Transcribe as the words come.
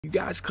You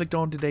guys clicked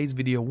on today's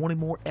video wanting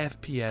more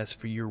FPS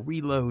for your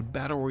reload,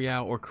 battle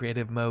royale, or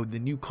creative mode,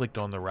 then you clicked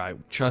on the right.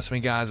 Trust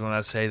me guys when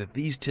I say that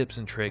these tips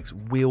and tricks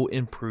will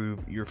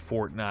improve your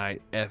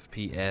Fortnite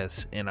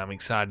FPS, and I'm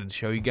excited to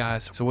show you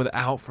guys. So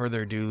without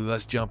further ado,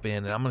 let's jump in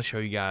and I'm going to show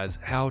you guys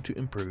how to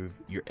improve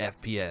your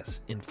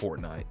FPS in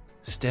Fortnite.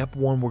 Step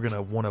one, we're going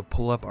to want to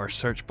pull up our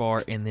search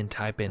bar and then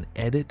type in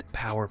edit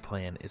power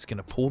plan. It's going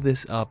to pull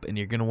this up and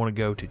you're going to want to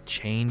go to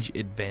change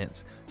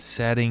advanced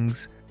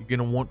settings. You're going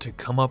to want to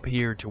come up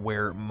here to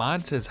where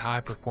mine says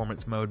high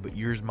performance mode, but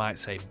yours might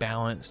say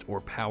balanced or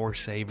power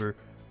saver,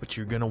 but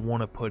you're going to want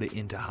to put it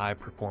into high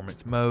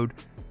performance mode.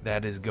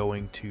 That is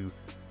going to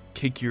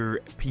kick your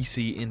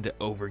PC into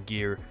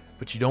overgear,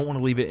 but you don't want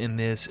to leave it in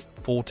this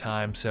full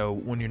time. So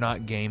when you're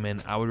not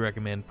gaming, I would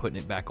recommend putting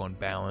it back on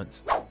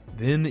balance.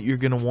 Then you're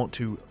going to want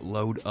to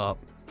load up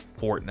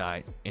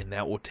Fortnite, and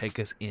that will take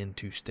us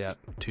into step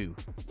 2.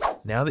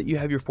 Now that you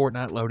have your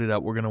Fortnite loaded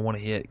up, we're going to want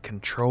to hit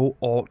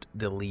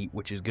Control-Alt-Delete,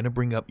 which is going to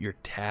bring up your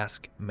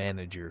task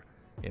manager.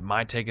 It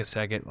might take a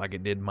second like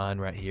it did mine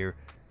right here.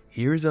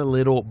 Here's a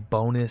little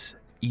bonus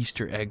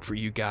Easter egg for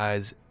you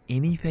guys.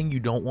 Anything you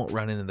don't want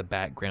running in the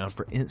background,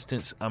 for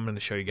instance, I'm going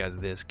to show you guys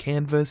this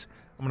canvas.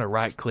 I'm going to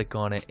right click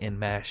on it and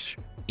mash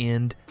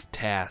end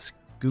task.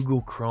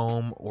 Google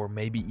Chrome or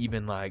maybe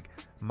even like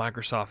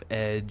Microsoft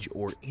Edge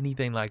or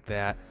anything like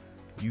that,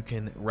 you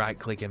can right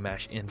click and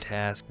mash end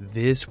task.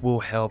 This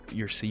will help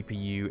your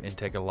CPU and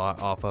take a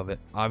lot off of it.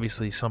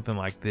 Obviously something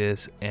like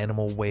this,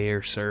 animal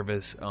wear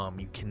service,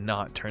 you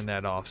cannot turn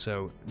that off,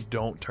 so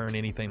don't turn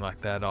anything like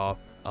that off.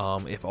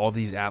 If all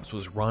these apps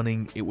was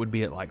running, it would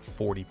be at like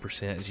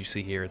 40%, as you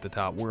see here at the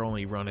top. We're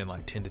only running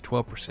like 10 to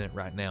 12%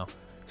 right now.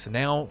 So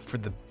now for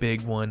the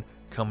big one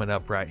coming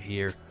up right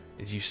here.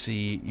 As you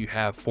see, you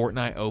have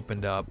Fortnite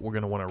opened up. We're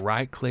going to want to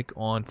right click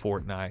on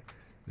Fortnite.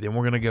 Then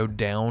we're going to go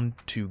down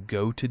to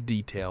go to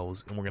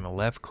details and we're going to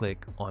left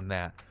click on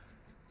that.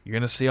 You're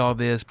going to see all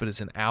this, but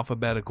it's in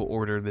alphabetical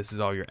order. This is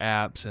all your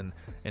apps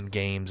and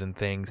games and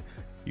things.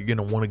 You're going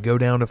to want to go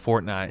down to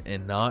Fortnite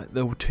and not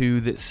the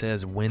two that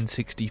says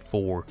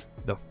Win64.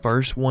 The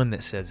first one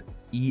that says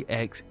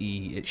EXE.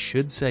 It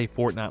should say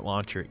Fortnite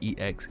Launcher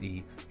EXE.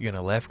 You're going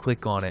to left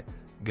click on it,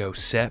 go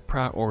set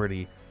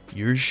priority.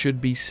 Yours should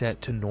be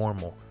set to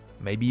normal,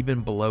 maybe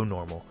even below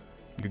normal.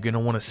 You're going to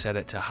want to set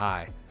it to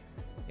high.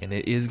 And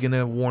it is going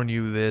to warn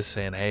you this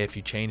saying, hey, if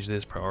you change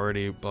this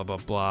priority, blah, blah,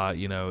 blah,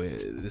 you know,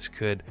 this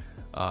could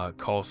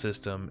cause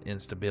system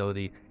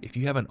instability. If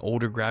you have an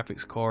older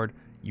graphics card,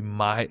 you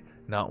might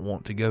not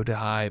want to go to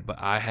high,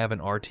 but I have an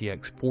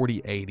RTX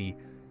 4080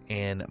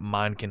 and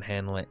mine can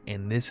handle it.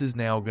 And this is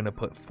now going to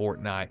put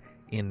Fortnite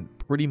in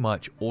pretty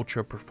much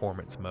ultra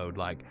performance mode.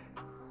 Like,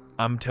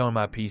 I'm telling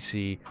my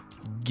PC,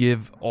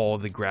 give all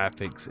the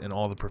graphics and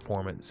all the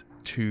performance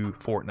to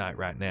Fortnite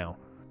right now.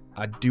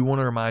 I do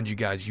want to remind you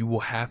guys, you will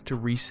have to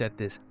reset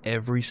this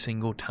every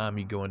single time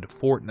you go into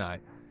Fortnite.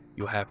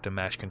 You'll have to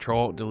mash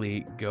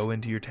Control-Delete, go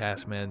into your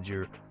task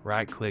manager,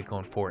 right click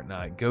on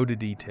Fortnite, go to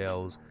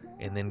details,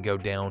 and then go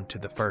down to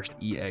the first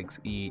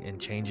EXE and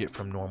change it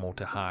from normal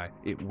to high.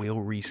 It will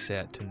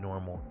reset to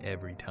normal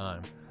every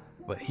time.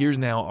 But here's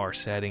now our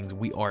settings.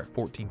 We are at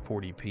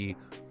 1440p,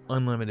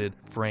 unlimited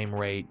frame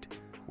rate.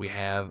 We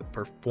have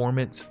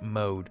performance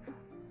mode.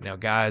 Now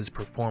guys,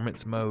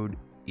 performance mode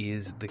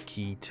is the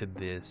key to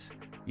this.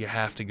 You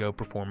have to go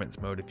performance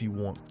mode if you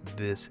want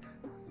this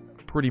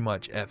pretty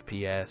much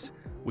FPS.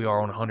 We are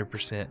on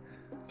 100%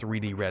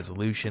 3D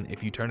resolution.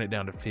 If you turn it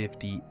down to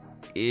 50,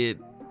 it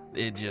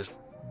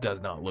just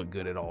does not look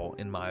good at all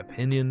in my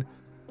opinion.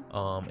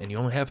 And you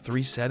only have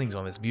 3 settings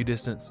on this: view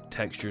distance,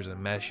 textures,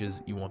 and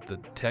meshes. You want the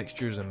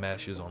textures and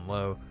meshes on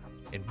low,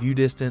 and view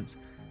distance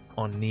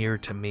on near.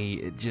 To me,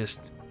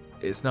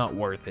 it's not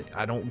worth it.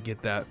 I don't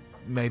get that.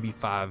 Maybe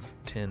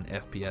 5-10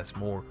 FPS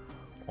more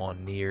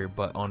on near,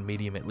 but on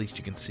medium at least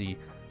you can see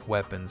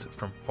weapons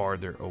from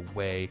farther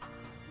away.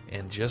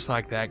 And just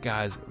like that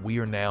guys, we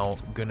are now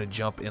gonna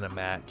jump in a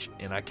match,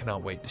 and I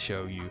cannot wait to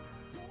show you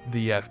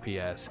the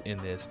FPS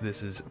in this.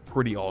 This is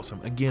pretty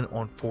awesome. Again,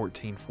 on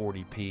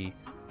 1440p.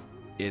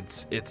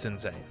 It's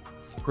insane,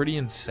 pretty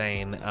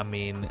insane. I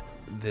mean,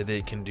 that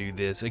it can do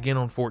this again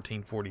on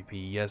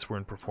 1440p. Yes, we're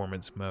in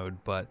performance mode,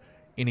 but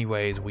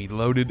anyways, we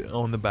loaded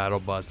on the battle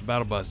bus. The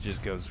battle bus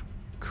just goes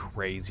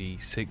crazy,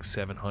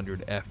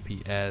 600-700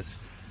 FPS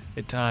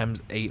at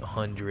times,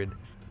 800.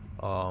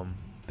 The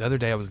other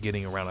day I was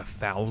getting around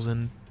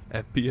 1,000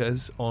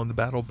 FPS on the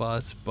battle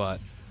bus, but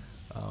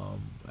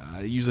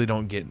I usually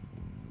don't get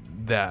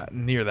that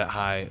near that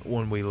high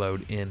when we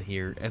load in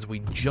here. As we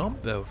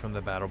jump though from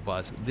the battle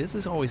bus, this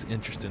is always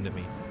interesting to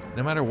me.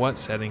 No matter what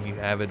setting you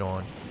have it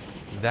on,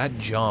 that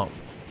jump,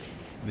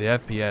 the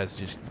FPS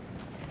just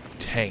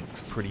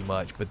tanks pretty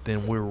much, but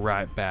then we're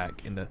right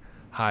back in the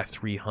high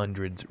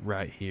 300s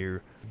right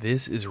here.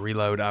 This is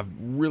Reload. I've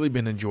really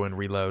been enjoying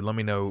Reload. Let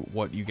me know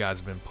what you guys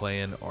have been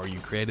playing. Are you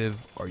creative?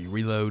 Are you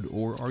Reload?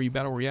 Or are you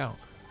Battle Royale?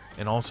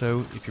 And also,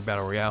 if you're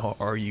Battle Royale,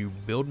 are you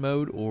build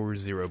mode or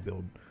zero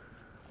build?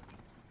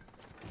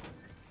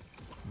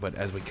 But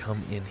as we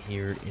come in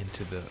here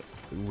into the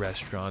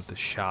restaurant, the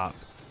shop,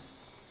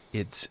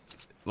 it's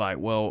like,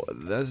 well,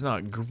 that's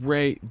not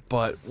great,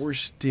 but we're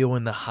still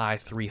in the high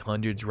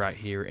 300s right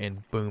here,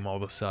 and boom, all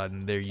of a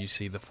sudden there you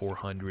see the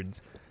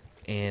 400s.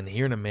 And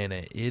here in a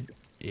minute, it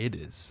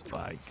is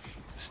like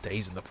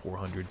stays in the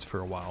 400s for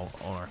a while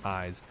on our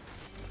highs.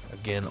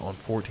 Again, on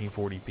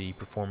 1440p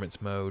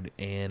performance mode,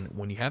 and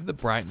when you have the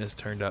brightness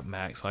turned up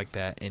max like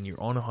that, and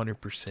you're on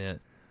 100%,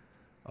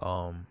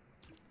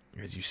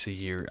 as you see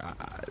here,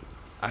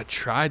 I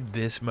tried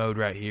this mode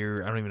right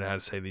here. I don't even know how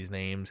to say these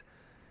names,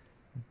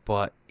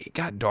 but it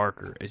got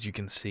darker, as you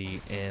can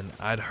see, and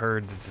I'd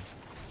heard that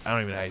I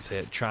don't even know how you say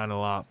it,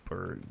 Trinalop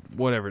or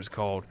whatever it's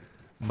called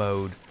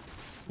mode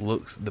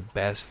looks the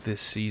best this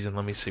season.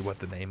 Let me see what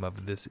the name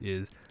of this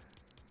is.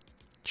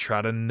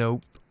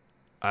 Tritanope.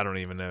 I don't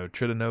even know.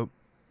 Tritanope.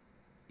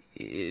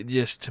 It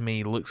just, to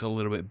me, looks a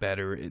little bit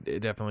better. It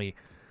definitely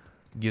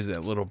gives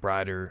that little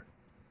brighter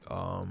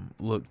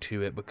look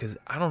to it, because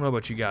I don't know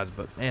about you guys,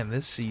 but man,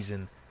 this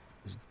season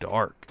is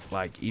dark.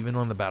 Like, even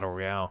on the Battle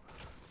Royale,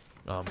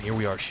 here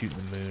we are shooting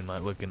the moon,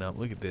 like looking up.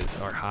 Look at this.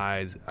 Our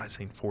highs, I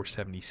seen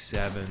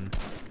 477,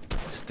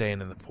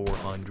 staying in the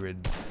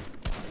 400s.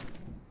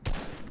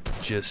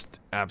 Just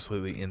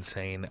absolutely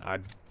insane. I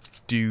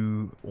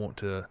do want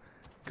to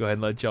go ahead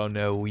and let y'all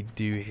know we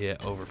do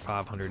hit over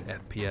 500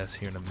 FPS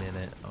here in a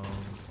minute.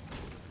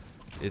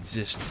 It's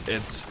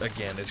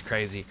again, it's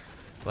crazy.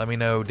 Let me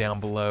know down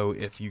below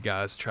if you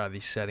guys try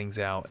these settings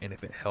out and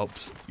if it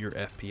helps your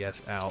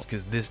FPS out,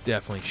 because this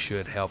definitely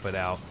should help it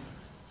out.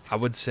 I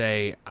would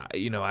say,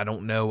 you know, I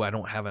don't know. I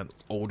don't have an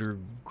older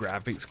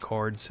graphics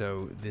card,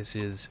 so this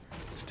is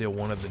still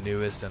one of the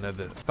newest. I know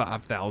the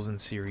 5000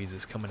 series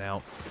is coming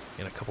out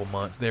in a couple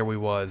months. There we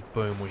was.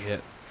 Boom, we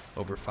hit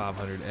over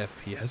 500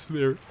 FPS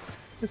there.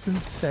 That's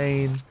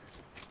insane.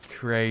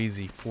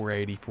 Crazy.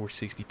 480,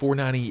 460,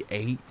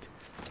 498.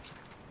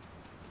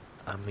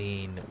 I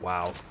mean,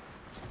 wow.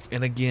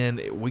 And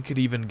again, we could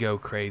even go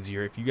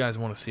crazier. If you guys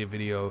want to see a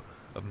video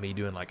of me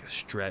doing like a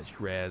stretched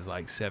res,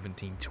 like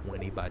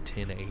 1720 by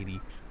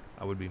 1080,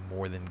 I would be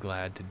more than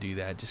glad to do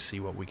that. Just see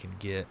what we can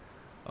get.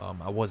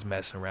 I was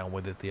messing around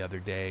with it the other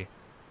day,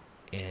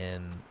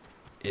 and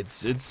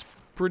it's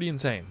pretty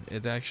insane.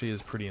 It actually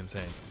is pretty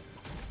insane.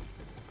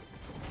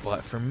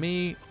 But for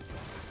me,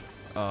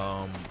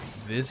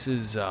 this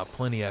is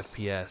plenty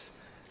FPS.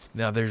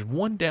 Now there's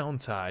one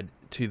downside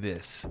to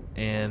this,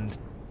 and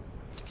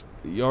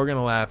y'all are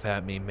gonna laugh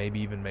at me, maybe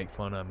even make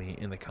fun of me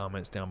in the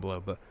comments down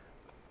below, but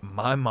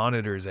my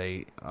monitor is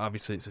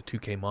obviously it's a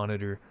 2K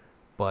monitor,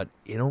 but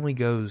it only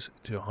goes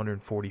to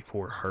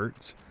 144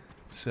 hertz.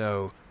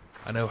 So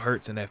I know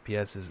hertz and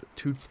FPS is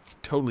two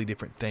totally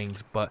different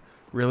things, but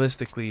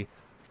realistically,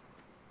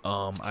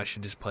 I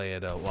should just play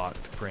at a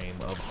locked frame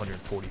of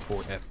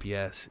 144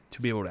 FPS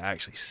to be able to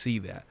actually see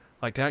that.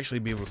 Like, to actually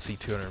be able to see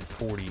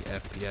 240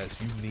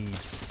 FPS, you need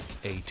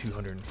a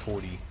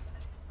 240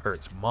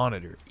 hertz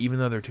monitor. Even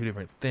though they're two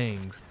different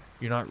things,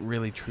 you're not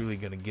really truly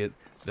going to get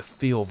the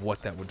feel of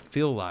what that would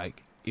feel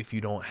like if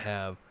you don't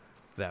have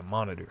that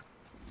monitor.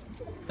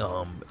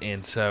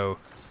 And so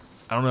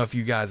I don't know if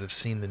you guys have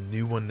seen the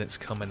new one that's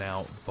coming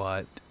out,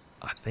 but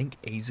I think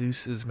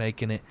Asus is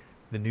making it,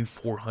 the new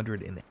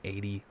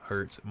 480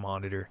 hertz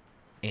monitor.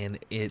 And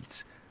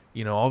it's,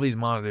 you know, all these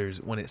monitors,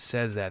 when it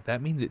says that,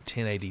 that means it's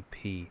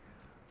 1080p.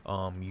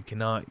 You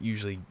cannot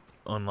usually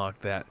unlock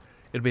that.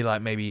 It'd be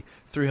like maybe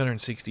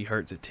 360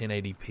 hertz at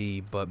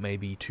 1080p, but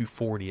maybe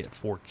 240 at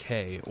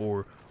 4K,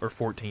 or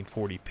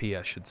 1440p,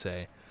 I should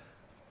say.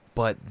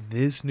 But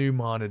this new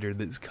monitor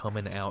that's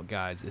coming out,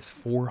 guys, is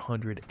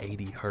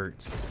 480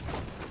 hertz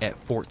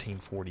at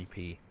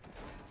 1440p.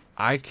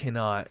 I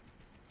cannot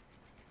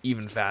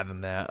even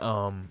fathom that.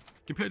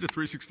 Compared to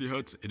 360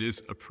 hertz, it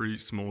is a pretty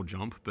small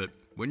jump, but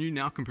when you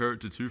now compare it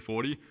to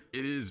 240,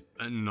 it is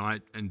a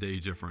night and day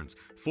difference.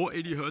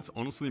 480 hertz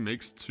honestly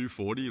makes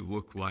 240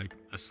 look like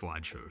a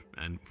slideshow,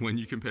 and when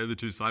you compare the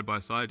two side by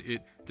side,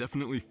 it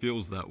definitely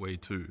feels that way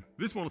too.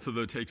 This monitor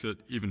though takes it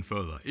even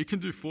further. It can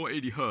do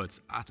 480 hertz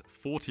at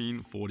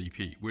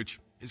 1440p, which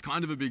is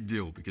kind of a big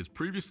deal, because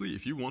previously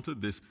if you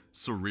wanted this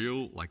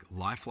surreal, like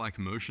lifelike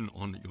motion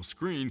on your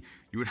screen,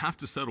 you would have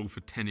to settle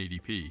for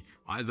 1080p,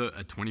 either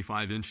a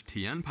 25-inch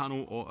TN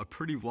panel or a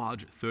pretty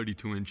large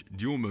 32-inch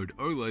dual mode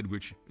OLED,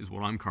 which is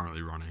what I'm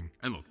currently running.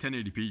 And look,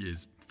 1080p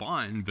is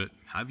fine, but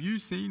have you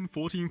seen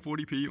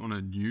 1440p on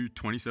a new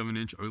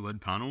 27-inch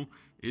OLED panel?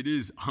 It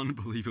is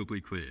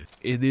unbelievably clear.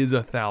 It is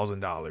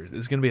 $1,000.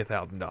 It's gonna be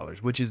 $1,000,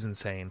 which is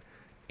insane.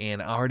 And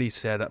I already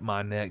set up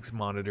my next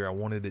monitor. I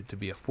wanted it to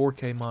be a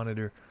 4K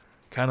monitor.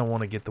 Kind of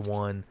want to get the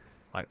one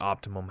like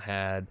Optimum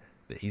had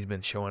that he's been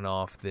showing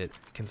off, that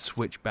can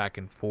switch back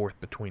and forth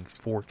between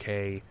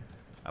 4K,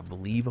 I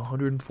believe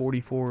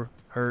 144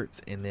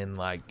 hertz, and then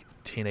like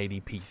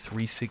 1080p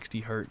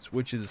 360 hertz,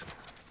 which is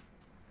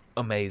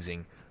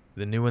amazing.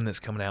 The new one that's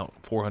coming out,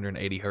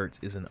 480 hertz,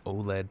 is an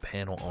OLED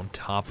panel on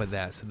top of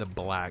that, so the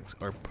blacks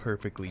are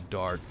perfectly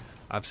dark.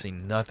 I've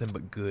seen nothing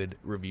but good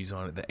reviews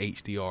on it. The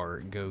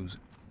HDR goes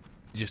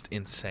just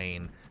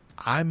insane.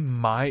 I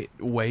might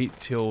wait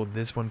till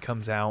this one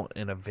comes out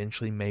and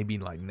eventually maybe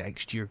like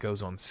next year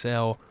goes on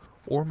sale,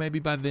 or maybe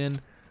by then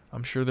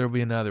I'm sure there'll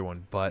be another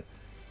one. But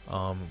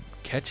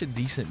catch a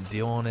decent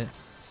deal on it,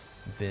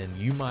 then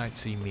you might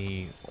see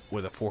me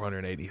with a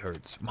 480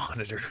 hertz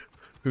monitor.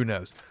 Who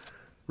knows?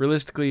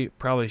 Realistically,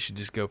 probably should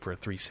just go for a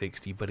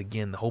 360. But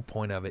again, the whole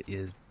point of it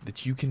is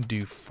that you can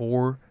do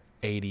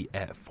 480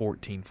 at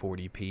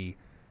 1440p.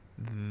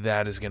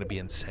 That is going to be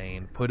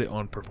insane. Put it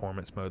on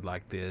performance mode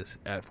like this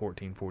at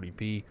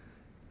 1440p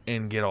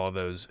and get all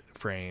those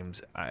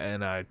frames.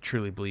 And I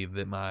truly believe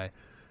that my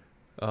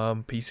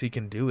PC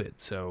can do it.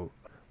 So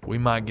we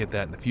might get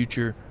that in the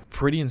future.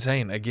 Pretty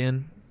insane.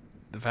 Again,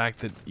 the fact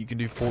that you can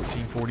do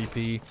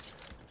 1440p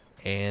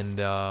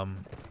and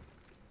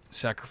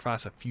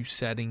sacrifice a few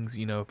settings,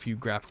 you know, a few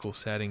graphical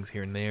settings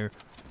here and there,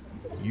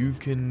 you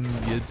can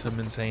get some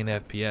insane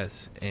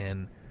FPS.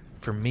 And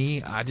for me,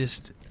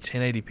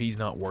 1080p is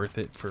not worth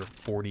it for a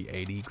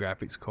 4080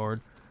 graphics card.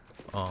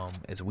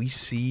 As we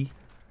see,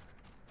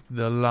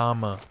 the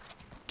llama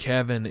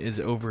Kevin is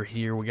over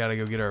here. We gotta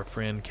go get our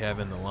friend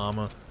Kevin the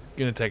llama.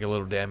 Gonna take a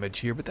little damage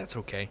here, but that's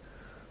okay.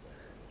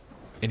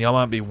 And y'all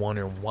might be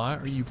wondering, why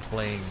are you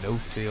playing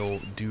no-fill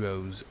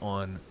duos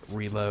on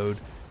Reload?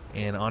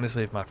 And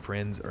honestly, if my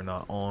friends are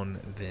not on,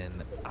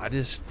 then I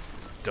just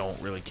don't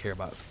really care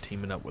about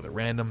teaming up with a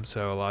random.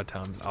 So a lot of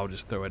times I'll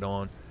just throw it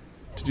on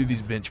to do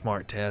these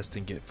benchmark tests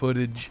and get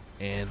footage,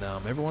 and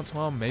every once in a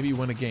while maybe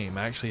win a game.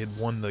 I actually had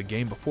won the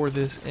game before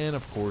this, and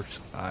of course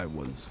I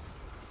was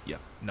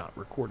not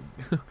recording.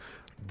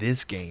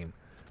 This game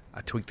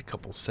I tweaked a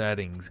couple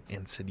settings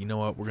and said, you know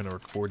what, we're gonna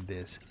record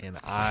this, and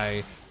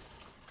I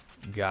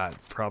got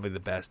probably the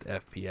best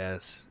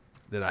FPS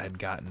that I had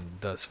gotten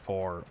thus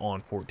far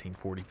on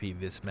 1440p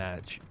this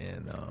match.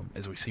 And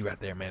as we see right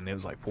there, man, it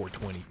was like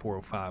 420,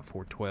 405,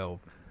 412.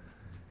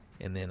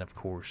 And then of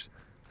course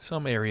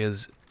some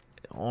areas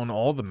on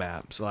all the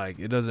maps, like,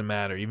 it doesn't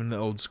matter, even the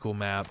old school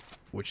map,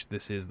 which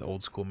this is the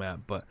old school map,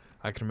 but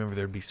I can remember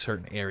there'd be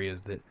certain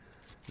areas that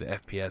the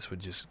FPS would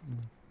just,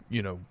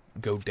 you know,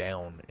 go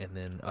down, and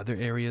then other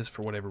areas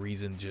for whatever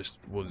reason just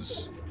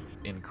was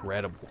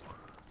incredible.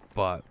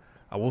 But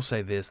I will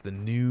say this, the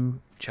new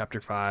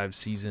chapter 5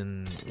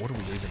 season, what are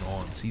we even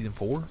on, season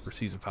 4 or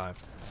season 5,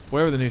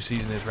 whatever the new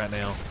season is right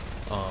now,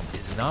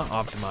 is not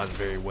optimized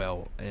very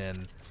well,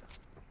 and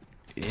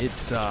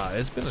it's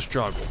been a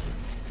struggle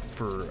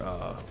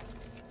for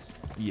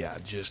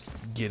just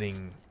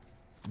getting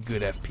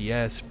good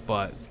FPS.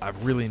 But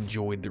I've really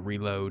enjoyed the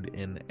Reload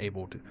and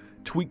able to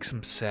tweak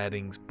some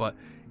settings. But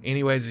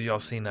anyways, as y'all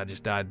seen, I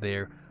just died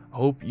there. I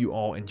hope you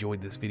all enjoyed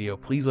this video.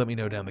 Please let me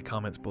know down in the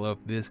comments below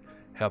if this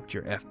helped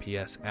your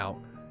FPS out,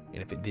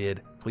 and if it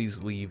did,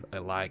 please leave a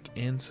like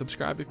and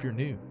subscribe if you're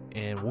new,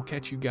 and we'll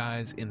catch you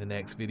guys in the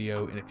next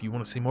video. And if you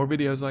want to see more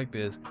videos like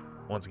this,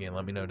 once again,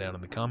 let me know down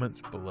in the comments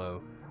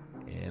below,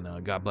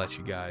 and God bless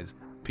you guys.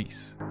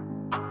 Peace.